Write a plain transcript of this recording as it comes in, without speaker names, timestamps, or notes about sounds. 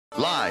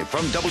Live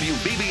from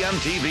WBBM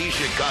TV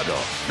Chicago,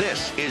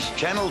 this is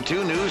Channel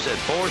 2 News at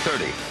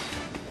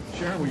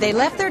 4:30. They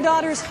left their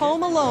daughters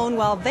home alone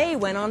while they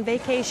went on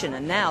vacation,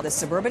 and now the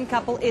suburban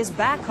couple is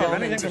back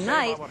home, and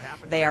tonight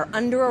they are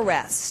under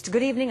arrest.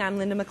 Good evening, I'm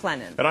Linda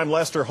McLennan. And I'm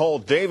Lester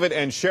Holt. David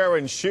and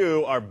Sharon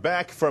Schoo are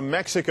back from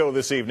Mexico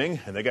this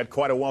evening, and they got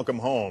quite a welcome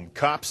home.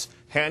 Cops,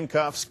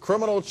 handcuffs,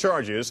 criminal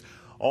charges,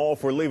 all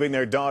for leaving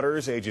their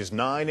daughters, ages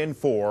 9 and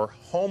 4,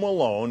 home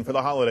alone for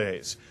the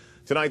holidays.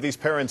 Tonight, these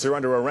parents are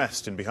under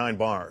arrest and behind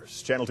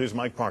bars. Channel 2's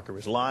Mike Parker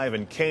is live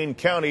in Kane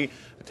County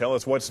to tell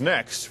us what's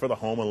next for the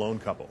home alone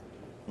couple.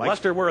 Mike?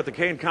 Lester, we're at the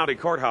Kane County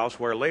Courthouse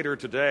where later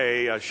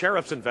today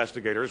sheriff's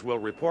investigators will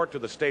report to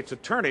the state's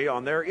attorney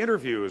on their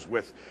interviews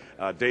with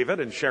David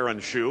and Sharon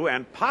Schoo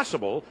and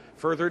possible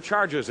further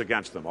charges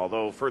against them,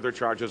 although further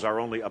charges are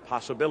only a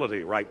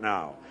possibility right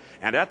now.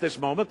 And at this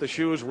moment, the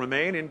Shoos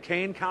remain in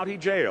Kane County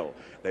Jail.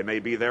 They may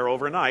be there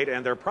overnight,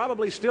 and they're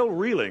probably still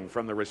reeling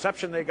from the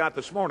reception they got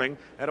this morning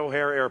at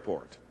O'Hare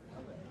Airport.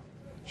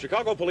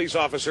 Chicago police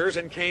officers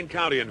and Kane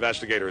County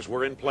investigators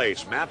were in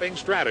place, mapping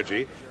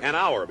strategy an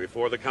hour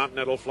before the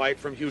Continental flight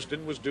from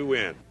Houston was due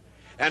in.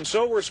 And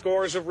so were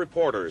scores of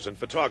reporters and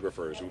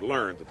photographers who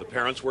learned that the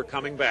parents were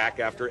coming back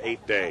after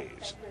 8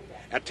 days.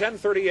 At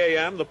 10:30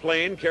 a.m., the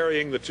plane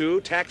carrying the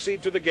two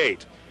taxied to the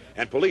gate,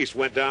 and police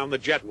went down the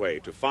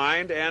jetway to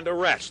find and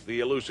arrest the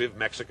elusive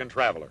Mexican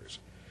travelers.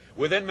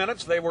 Within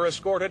minutes, they were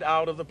escorted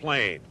out of the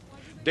plane.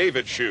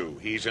 David Schoo,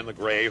 he's in the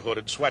gray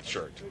hooded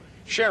sweatshirt.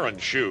 Sharon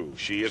Schoo,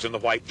 she is in the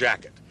white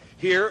jacket,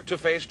 here to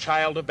face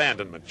child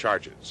abandonment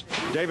charges.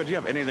 David, do you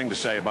have anything to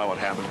say about what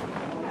happened?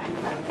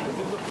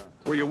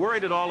 Were you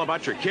worried at all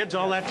about your kids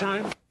all that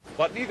time?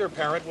 But neither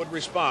parent would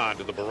respond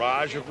to the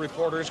barrage of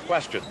reporters'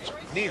 questions.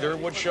 Neither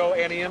would show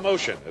any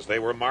emotion as they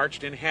were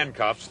marched in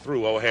handcuffs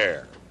through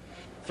O'Hare.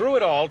 Through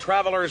it all,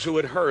 travelers who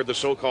had heard the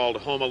so-called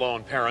home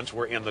alone parents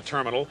were in the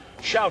terminal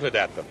shouted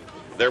at them.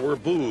 There were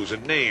boos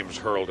and names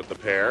hurled at the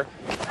pair.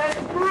 Hey,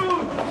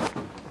 Scrooge!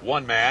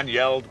 One man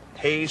yelled,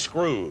 "Hey,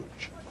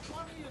 Scrooge."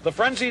 The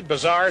frenzied,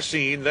 bizarre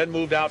scene then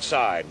moved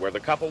outside, where the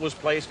couple was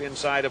placed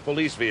inside a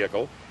police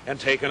vehicle and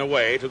taken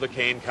away to the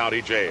Kane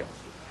County Jail.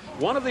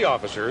 One of the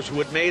officers who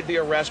had made the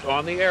arrest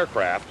on the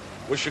aircraft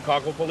was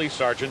Chicago Police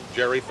Sergeant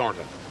Jerry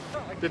Thornton.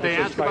 Did they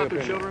ask about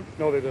their children?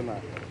 No, they did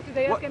not. Did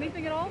they ask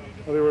anything at all?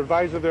 No, they were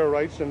advised of their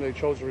rights, and they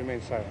chose to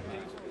remain silent.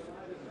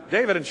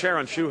 David and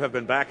Sharon Schoo have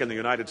been back in the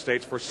United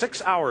States for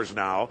 6 hours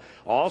now,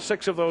 all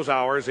 6 of those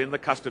hours in the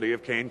custody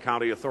of Kane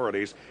County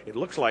authorities. It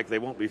looks like they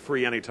won't be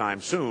free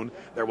anytime soon.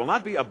 There will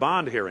not be a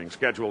bond hearing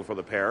scheduled for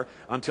the pair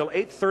until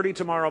 8:30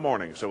 tomorrow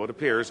morning, so it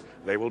appears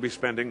they will be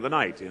spending the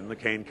night in the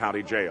Kane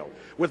County Jail.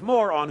 With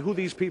more on who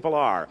these people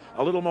are,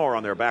 a little more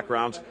on their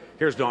backgrounds,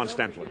 here's Dawn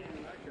Stentler.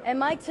 And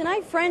Mike,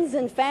 tonight friends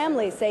and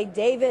family say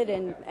David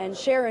and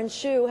Sharon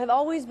Schoo have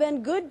always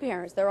been good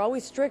parents. They're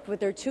always strict with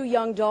their 2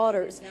 young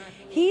daughters.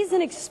 He's an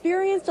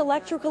experienced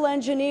electrical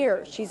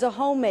engineer. She's a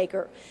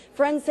homemaker.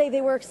 Friends say they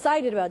were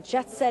excited about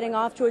jet-setting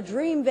off to a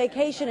dream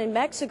vacation in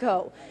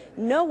Mexico.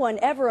 No one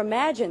ever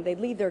imagined they'd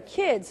leave their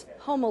kids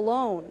home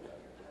alone.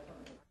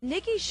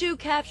 Nikki Schoo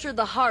captured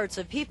the hearts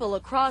of people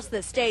across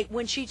the state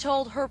when she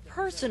told her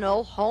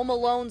personal home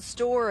alone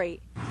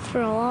story.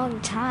 For a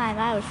long time,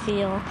 I would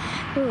feel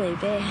really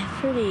bad,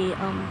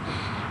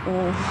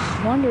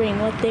 wondering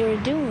what they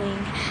were doing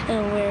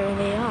and where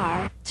they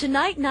are.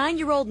 Tonight,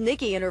 9-year-old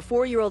Nikki and her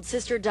 4-year-old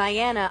sister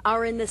Diana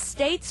are in the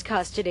state's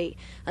custody.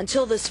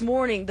 Until this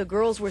morning, the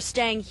girls were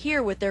staying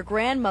here with their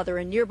grandmother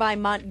in nearby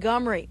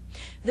Montgomery.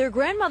 Their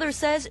grandmother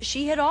says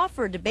she had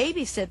offered to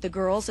babysit the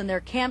girls in their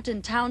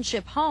Campton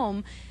Township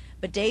home,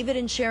 but David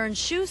and Sharon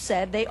Schoo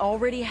said they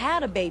already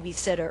had a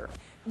babysitter.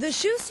 The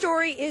Schoo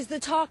story is the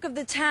talk of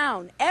the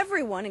town.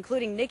 Everyone,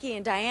 including Nikki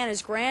and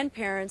Diana's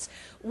grandparents,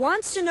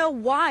 wants to know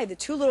why the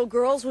 2 little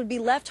girls would be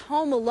left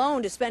home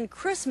alone to spend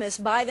Christmas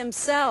by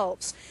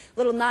themselves.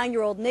 Little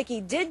 9-year-old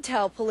Nikki did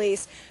tell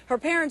police her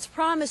parents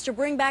promised to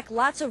bring back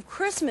lots of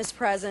Christmas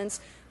presents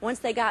once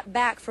they got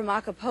back from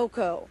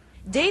Acapulco.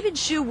 David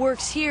Schoo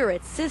works here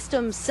at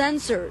Systems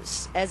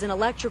Sensors as an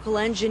electrical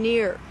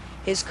engineer.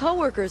 His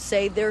coworkers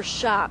say they're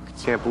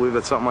shocked. Can't believe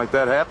that something like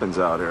that happens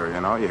out here,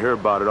 you know. You hear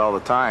about it all the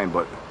time,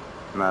 but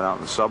not out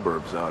in the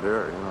suburbs out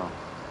here, you know.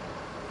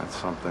 That's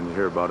something you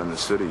hear about in the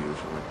city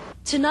usually.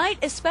 Tonight,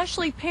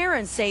 especially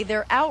parents say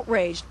they're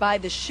outraged by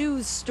the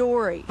Schoo's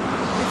story. It's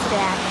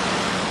bad.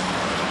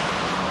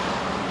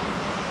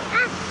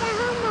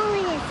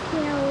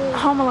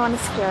 Home alone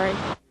is scary.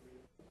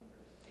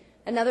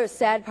 Another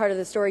sad part of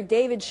the story,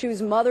 David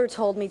Schoo's mother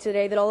told me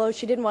today that although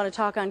she didn't want to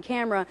talk on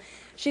camera,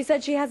 she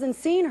said she hasn't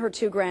seen her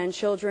 2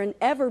 grandchildren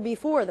ever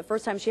before. The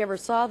first time she ever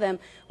saw them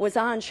was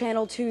on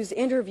Channel 2's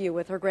interview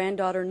with her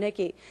granddaughter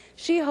Nikki.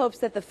 She hopes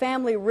that the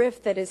family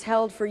rift that has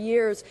held for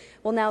years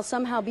will now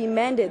somehow be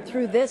mended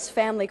through this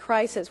family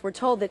crisis. We're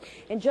told that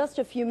in just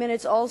a few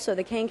minutes also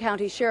the Kane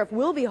County Sheriff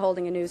will be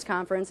holding a news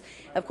conference.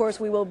 Of course,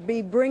 we will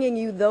be bringing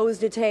you those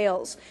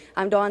details.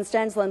 I'm Dawn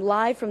Stensland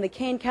live from the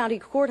Kane County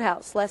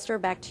Courthouse. Lester,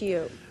 back to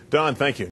you. Dawn, thank you.